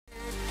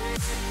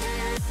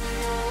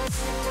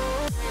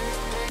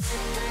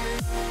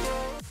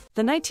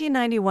The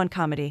 1991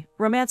 comedy,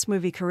 romance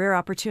movie Career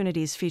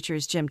Opportunities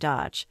features Jim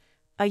Dodge,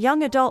 a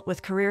young adult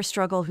with career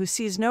struggle who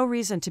sees no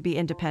reason to be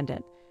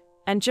independent,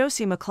 and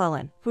Josie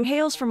McClellan, who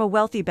hails from a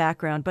wealthy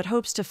background but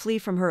hopes to flee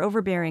from her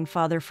overbearing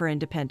father for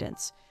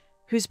independence,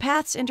 whose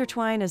paths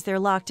intertwine as they're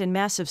locked in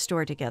massive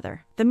store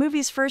together. The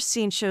movie's first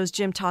scene shows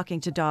Jim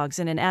talking to dogs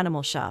in an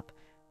animal shop,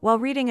 while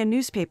reading a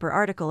newspaper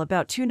article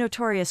about two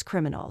notorious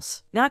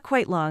criminals. Not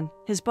quite long,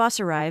 his boss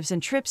arrives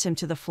and trips him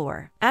to the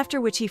floor, after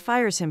which he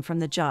fires him from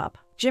the job.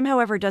 Jim,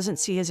 however, doesn't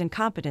see his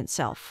incompetent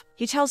self.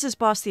 He tells his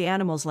boss the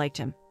animals liked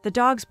him. The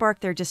dogs bark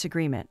their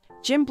disagreement.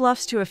 Jim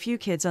bluffs to a few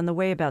kids on the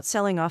way about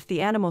selling off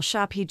the animal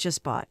shop he'd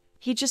just bought.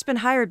 He'd just been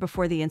hired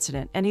before the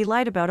incident, and he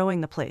lied about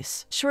owning the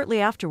place. Shortly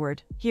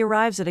afterward, he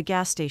arrives at a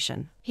gas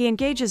station. He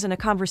engages in a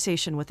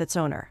conversation with its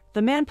owner.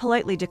 The man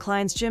politely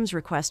declines Jim's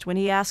request when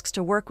he asks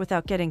to work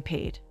without getting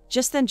paid.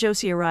 Just then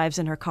Josie arrives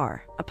in her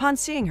car. Upon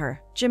seeing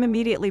her, Jim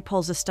immediately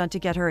pulls a stunt to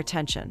get her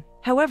attention.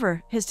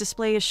 However, his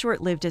display is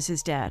short-lived as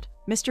his dad,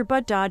 Mr.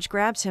 Bud Dodge,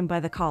 grabs him by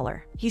the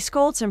collar. He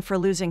scolds him for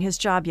losing his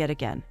job yet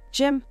again.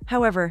 Jim,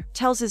 however,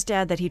 tells his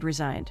dad that he'd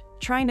resigned,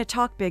 trying to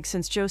talk big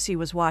since Josie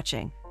was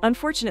watching.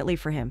 Unfortunately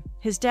for him,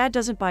 his dad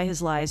doesn't buy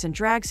his lies and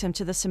drags him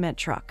to the cement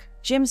truck.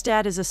 Jim's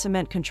dad is a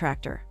cement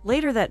contractor.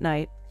 Later that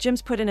night,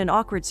 Jim's put in an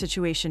awkward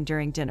situation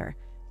during dinner,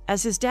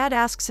 as his dad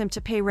asks him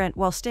to pay rent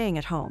while staying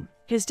at home.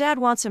 His dad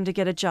wants him to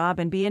get a job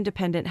and be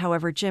independent,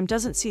 however, Jim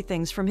doesn't see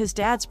things from his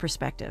dad's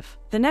perspective.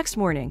 The next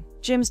morning,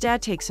 Jim's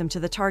dad takes him to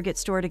the Target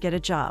store to get a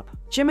job.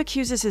 Jim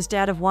accuses his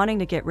dad of wanting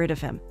to get rid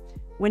of him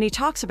when he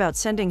talks about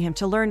sending him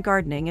to learn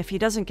gardening if he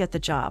doesn't get the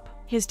job.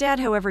 His dad,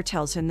 however,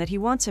 tells him that he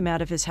wants him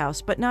out of his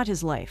house but not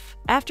his life,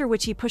 after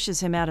which he pushes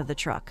him out of the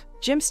truck.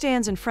 Jim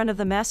stands in front of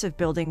the massive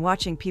building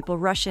watching people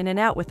rush in and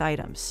out with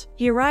items.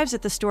 He arrives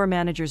at the store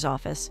manager's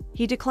office.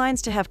 He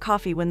declines to have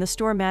coffee when the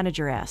store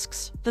manager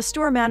asks. The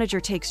store manager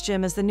takes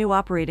Jim as the new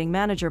operating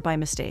manager by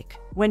mistake.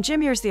 When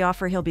Jim hears the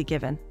offer he'll be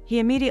given, he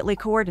immediately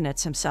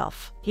coordinates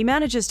himself. He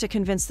manages to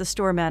convince the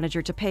store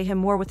manager to pay him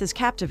more with his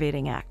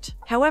captivating act.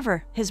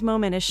 However, his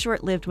moment is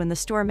short-lived when the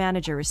store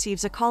manager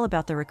receives a call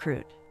about the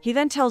recruit. He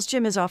then tells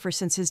Jim his offer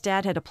since his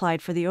dad had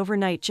applied for the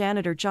overnight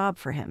janitor job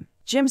for him.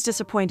 Jim's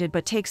disappointed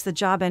but takes the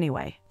job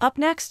anyway. Up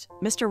next,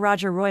 Mr.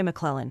 Roger Roy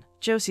McClellan,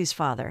 Josie's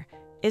father,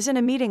 is in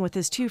a meeting with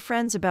his two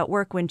friends about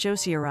work when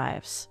Josie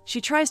arrives.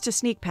 She tries to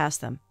sneak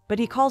past them, but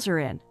he calls her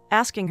in,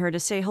 asking her to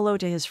say hello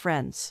to his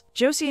friends.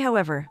 Josie,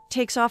 however,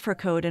 takes off her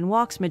coat and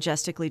walks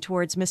majestically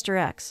towards Mr.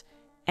 X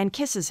and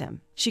kisses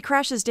him. She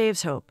crashes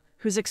Dave's hope,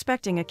 who's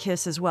expecting a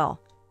kiss as well,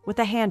 with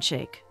a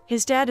handshake.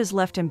 His dad is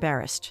left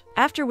embarrassed,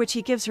 after which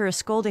he gives her a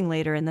scolding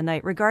later in the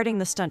night regarding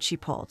the stunt she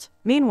pulled.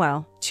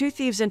 Meanwhile, two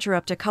thieves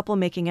interrupt a couple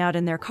making out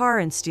in their car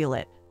and steal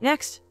it.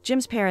 Next,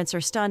 Jim's parents are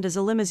stunned as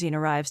a limousine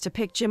arrives to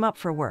pick Jim up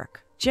for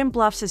work. Jim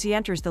bluffs as he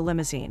enters the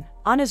limousine.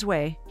 On his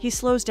way, he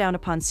slows down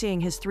upon seeing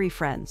his three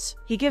friends.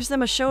 He gives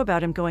them a show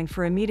about him going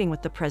for a meeting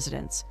with the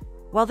presidents,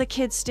 while the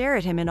kids stare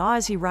at him in awe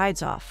as he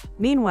rides off.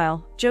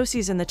 Meanwhile,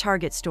 Josie's in the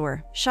Target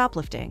store,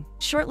 shoplifting.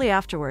 Shortly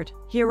afterward,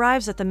 he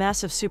arrives at the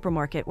massive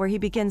supermarket where he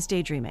begins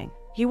daydreaming.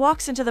 He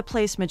walks into the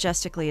place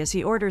majestically as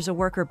he orders a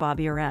worker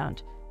Bobby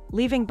around,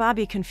 leaving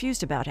Bobby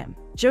confused about him.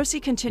 Josie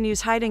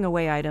continues hiding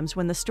away items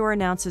when the store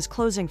announces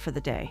closing for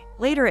the day.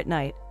 Later at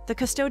night, the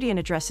custodian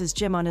addresses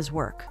Jim on his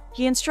work.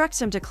 He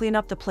instructs him to clean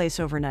up the place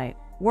overnight,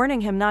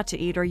 warning him not to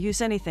eat or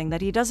use anything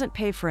that he doesn't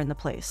pay for in the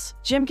place.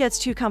 Jim gets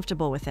too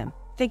comfortable with him,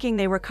 thinking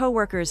they were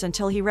co-workers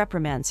until he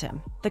reprimands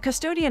him. The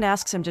custodian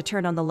asks him to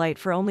turn on the light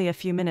for only a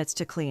few minutes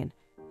to clean,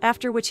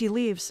 after which he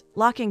leaves,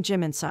 locking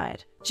Jim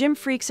inside. Jim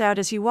freaks out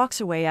as he walks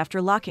away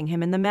after locking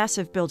him in the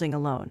massive building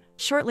alone.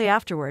 Shortly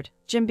afterward,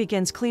 Jim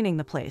begins cleaning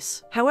the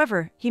place.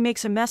 However, he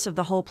makes a mess of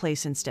the whole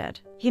place instead.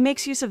 He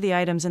makes use of the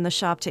items in the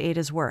shop to aid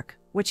his work,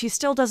 which he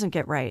still doesn't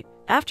get right.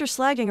 After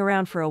slagging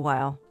around for a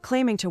while,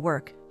 claiming to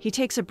work, he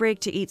takes a break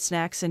to eat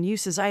snacks and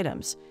use his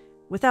items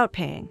without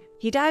paying.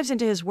 He dives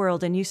into his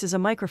world and uses a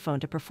microphone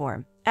to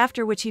perform,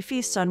 after which he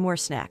feasts on more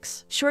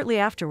snacks. Shortly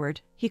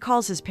afterward, he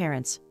calls his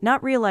parents,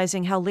 not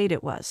realizing how late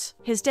it was.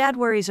 His dad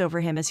worries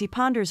over him as he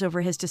ponders over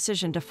his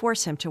decision to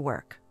force him to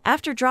work.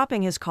 After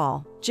dropping his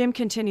call, Jim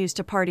continues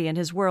to party in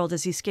his world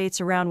as he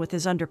skates around with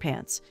his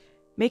underpants,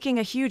 making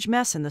a huge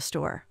mess in the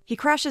store. He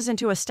crashes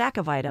into a stack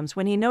of items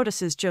when he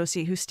notices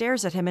Josie, who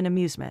stares at him in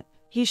amusement.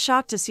 He's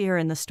shocked to see her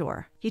in the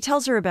store. He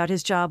tells her about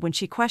his job when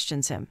she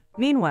questions him.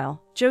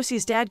 Meanwhile,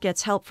 Josie's dad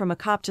gets help from a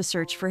cop to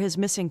search for his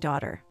missing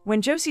daughter.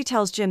 When Josie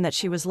tells Jim that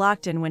she was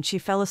locked in when she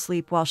fell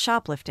asleep while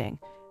shoplifting,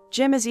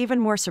 Jim is even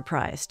more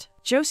surprised.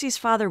 Josie's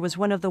father was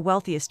one of the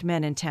wealthiest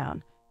men in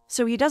town,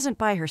 so he doesn't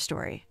buy her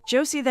story.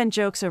 Josie then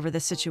jokes over the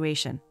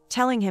situation,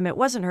 telling him it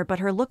wasn't her but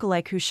her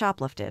lookalike who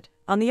shoplifted.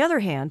 On the other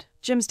hand,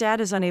 Jim's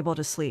dad is unable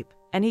to sleep,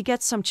 and he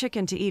gets some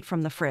chicken to eat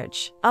from the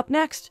fridge. Up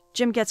next,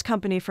 Jim gets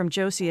company from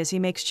Josie as he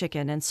makes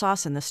chicken and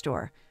sauce in the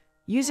store,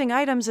 using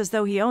items as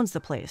though he owns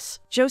the place.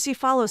 Josie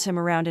follows him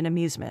around in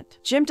amusement.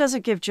 Jim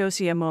doesn't give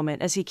Josie a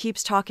moment as he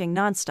keeps talking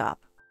nonstop.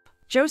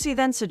 Josie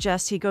then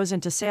suggests he goes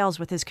into sales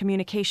with his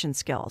communication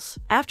skills.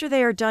 After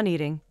they are done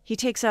eating, he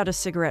takes out a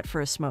cigarette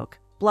for a smoke,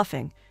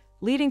 bluffing,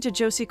 leading to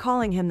Josie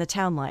calling him the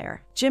town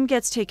liar. Jim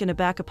gets taken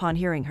aback upon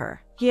hearing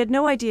her. He had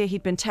no idea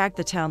he'd been tagged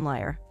the town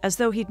liar, as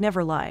though he'd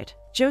never lied.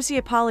 Josie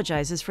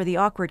apologizes for the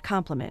awkward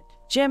compliment.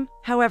 Jim,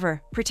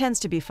 however, pretends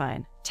to be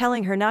fine,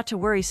 telling her not to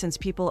worry since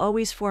people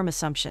always form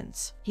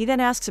assumptions. He then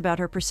asks about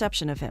her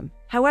perception of him.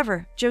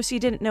 However, Josie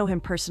didn't know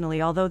him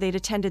personally, although they'd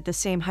attended the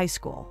same high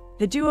school.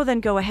 The duo then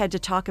go ahead to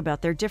talk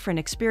about their different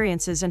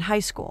experiences in high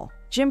school.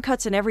 Jim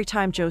cuts in every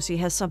time Josie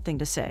has something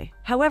to say.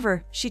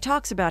 However, she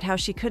talks about how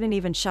she couldn't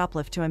even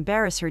shoplift to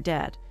embarrass her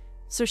dad,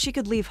 so she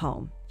could leave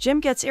home. Jim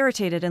gets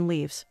irritated and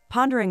leaves,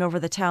 pondering over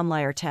the town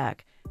liar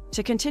tag,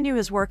 to continue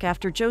his work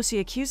after Josie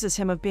accuses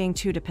him of being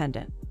too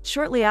dependent.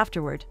 Shortly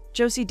afterward,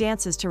 Josie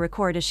dances to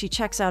record as she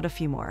checks out a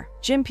few more.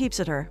 Jim peeps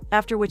at her,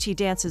 after which he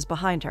dances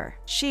behind her.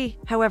 She,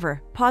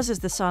 however, pauses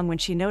the song when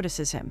she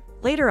notices him.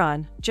 Later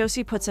on,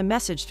 Josie puts a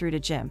message through to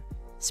Jim,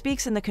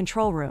 speaks in the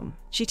control room.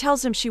 She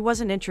tells him she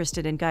wasn't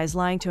interested in guys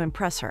lying to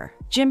impress her.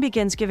 Jim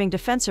begins giving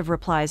defensive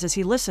replies as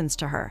he listens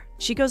to her.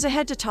 She goes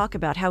ahead to talk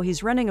about how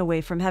he's running away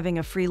from having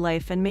a free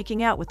life and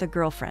making out with a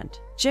girlfriend.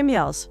 Jim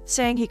yells,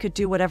 saying he could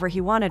do whatever he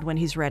wanted when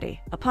he's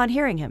ready. Upon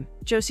hearing him,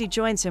 Josie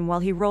joins him while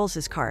he rolls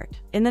his cart.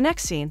 In the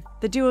next scene,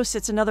 the duo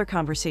sits another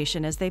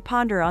conversation as they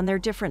ponder on their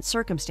different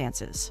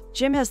circumstances.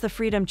 Jim has the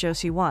freedom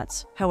Josie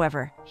wants.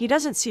 However, he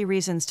doesn't see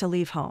reasons to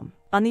leave home.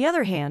 On the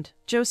other hand,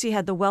 Josie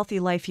had the wealthy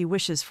life he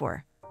wishes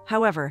for.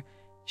 However,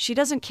 she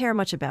doesn't care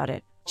much about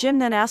it. Jim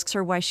then asks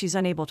her why she's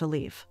unable to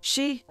leave.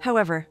 She,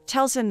 however,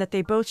 tells him that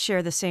they both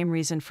share the same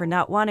reason for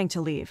not wanting to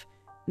leave: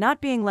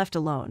 not being left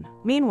alone.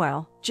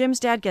 Meanwhile, Jim's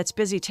dad gets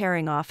busy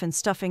tearing off and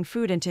stuffing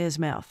food into his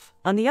mouth.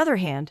 On the other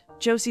hand,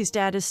 Josie's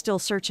dad is still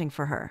searching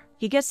for her.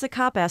 He gets the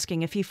cop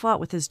asking if he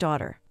fought with his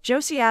daughter.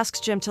 Josie asks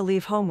Jim to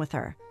leave home with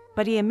her,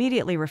 but he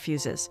immediately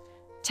refuses,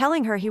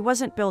 telling her he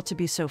wasn't built to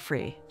be so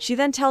free. She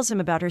then tells him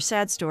about her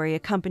sad story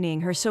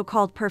accompanying her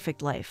so-called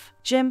perfect life.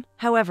 Jim,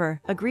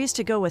 however, agrees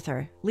to go with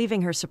her,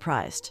 leaving her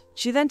surprised.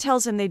 She then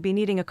tells him they'd be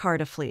needing a car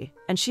to flee,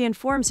 and she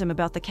informs him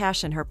about the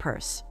cash in her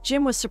purse.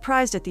 Jim was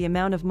surprised at the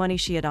amount of money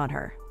she had on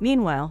her.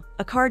 Meanwhile,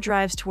 a car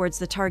drives towards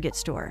the Target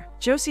store.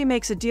 Josie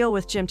makes a deal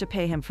with Jim to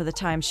pay him for the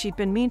time she'd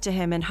been mean to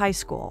him in high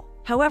school.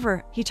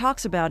 However, he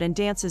talks about and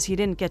dances he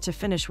didn't get to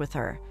finish with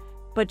her,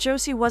 but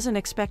Josie wasn't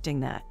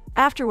expecting that.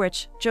 After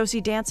which,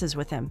 Josie dances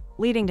with him,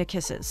 leading to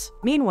kisses.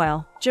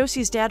 Meanwhile,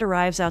 Josie's dad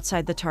arrives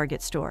outside the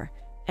Target store,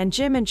 and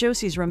Jim and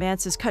Josie's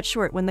romance is cut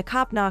short when the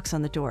cop knocks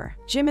on the door.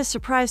 Jim is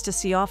surprised to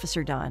see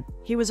Officer Don.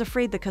 He was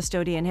afraid the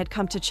custodian had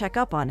come to check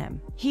up on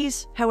him.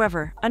 He's,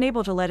 however,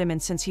 unable to let him in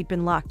since he'd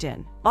been locked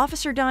in.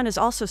 Officer Don is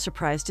also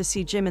surprised to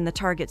see Jim in the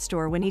Target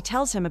store when he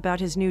tells him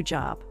about his new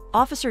job.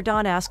 Officer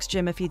Don asks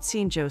Jim if he'd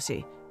seen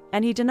Josie,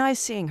 and he denies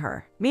seeing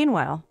her.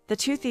 Meanwhile, the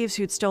two thieves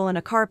who'd stolen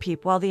a car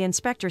peep while the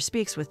inspector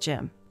speaks with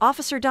Jim.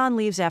 Officer Don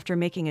leaves after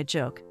making a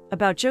joke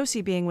about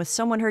Josie being with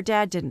someone her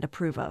dad didn't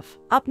approve of.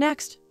 Up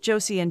next,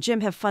 Josie and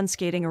Jim have fun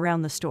skating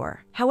around the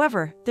store.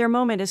 However, their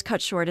moment is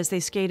cut short as they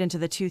skate into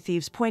the two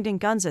thieves pointing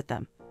guns at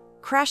them,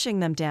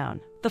 crashing them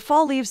down. The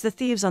fall leaves the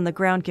thieves on the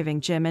ground,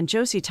 giving Jim and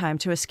Josie time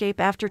to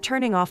escape after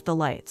turning off the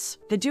lights.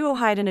 The duo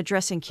hide in a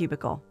dressing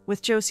cubicle,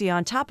 with Josie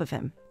on top of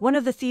him. One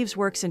of the thieves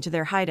works into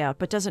their hideout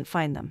but doesn't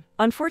find them.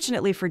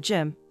 Unfortunately for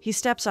Jim, he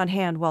steps on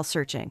hand while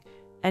searching,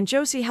 and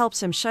Josie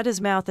helps him shut his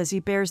mouth as he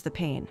bears the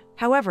pain.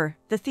 However,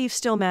 the thief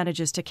still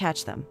manages to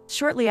catch them.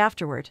 Shortly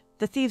afterward,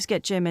 the thieves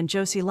get Jim and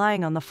Josie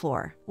lying on the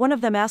floor. One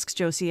of them asks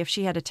Josie if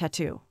she had a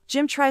tattoo.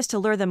 Jim tries to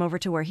lure them over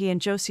to where he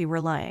and Josie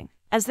were lying.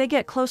 As they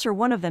get closer,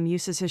 one of them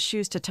uses his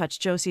shoes to touch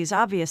Josie's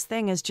obvious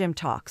thing as Jim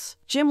talks.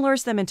 Jim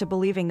lures them into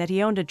believing that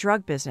he owned a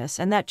drug business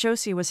and that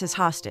Josie was his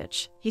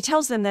hostage. He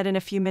tells them that in a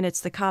few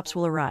minutes the cops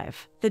will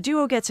arrive. The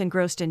duo gets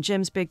engrossed in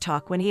Jim's big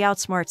talk when he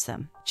outsmarts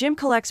them. Jim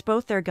collects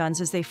both their guns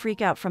as they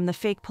freak out from the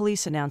fake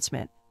police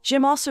announcement.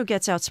 Jim also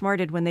gets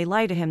outsmarted when they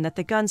lie to him that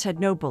the guns had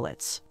no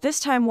bullets. This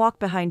time walk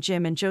behind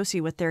Jim and Josie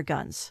with their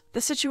guns.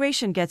 The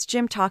situation gets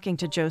Jim talking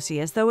to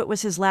Josie as though it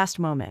was his last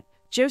moment.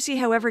 Josie,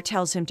 however,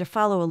 tells him to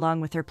follow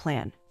along with her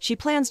plan. She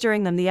plans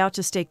during them the out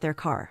to stake their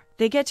car.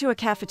 They get to a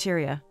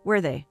cafeteria,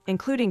 where they,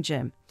 including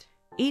Jim,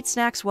 eat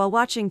snacks while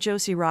watching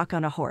Josie rock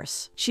on a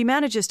horse. She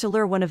manages to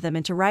lure one of them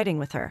into riding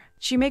with her.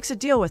 She makes a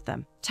deal with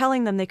them,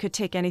 telling them they could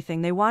take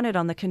anything they wanted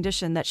on the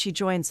condition that she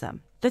joins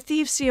them. The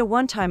thieves see a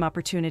one-time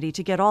opportunity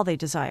to get all they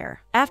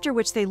desire, after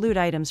which they loot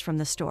items from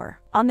the store.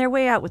 On their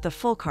way out with the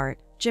full cart,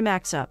 Jim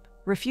acts up,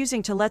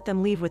 refusing to let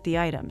them leave with the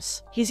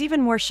items. He's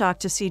even more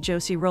shocked to see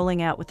Josie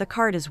rolling out with the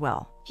cart as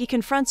well. He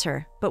confronts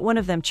her, but one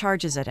of them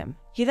charges at him.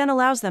 He then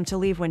allows them to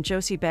leave when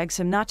Josie begs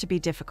him not to be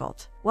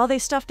difficult. While they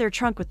stuff their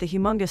trunk with the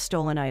humongous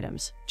stolen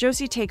items,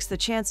 Josie takes the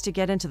chance to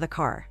get into the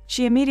car.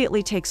 She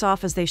immediately takes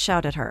off as they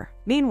shout at her.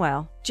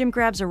 Meanwhile, Jim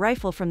grabs a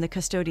rifle from the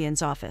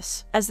custodian's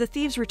office. As the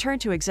thieves return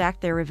to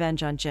exact their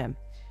revenge on Jim,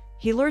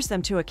 he lures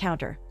them to a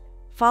counter,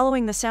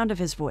 following the sound of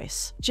his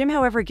voice. Jim,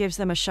 however, gives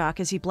them a shock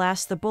as he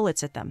blasts the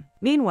bullets at them.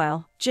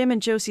 Meanwhile, Jim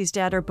and Josie's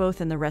dad are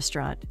both in the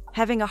restaurant,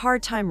 having a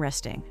hard time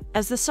resting.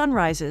 As the sun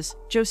rises,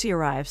 Josie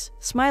arrives,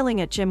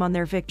 smiling at Jim on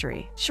their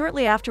victory.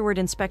 Shortly afterward,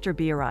 Inspector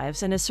B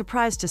arrives and is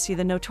surprised to see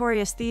the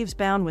notorious thieves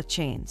bound with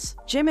chains.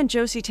 Jim and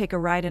Josie take a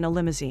ride in a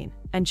limousine,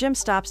 and Jim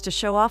stops to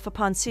show off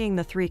upon seeing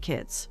the three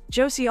kids.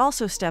 Josie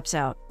also steps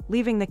out,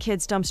 leaving the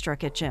kids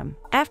dumbstruck at Jim.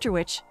 After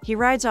which, he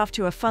rides off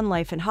to a fun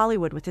life in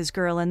Hollywood with his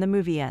girl and the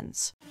movie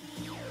ends.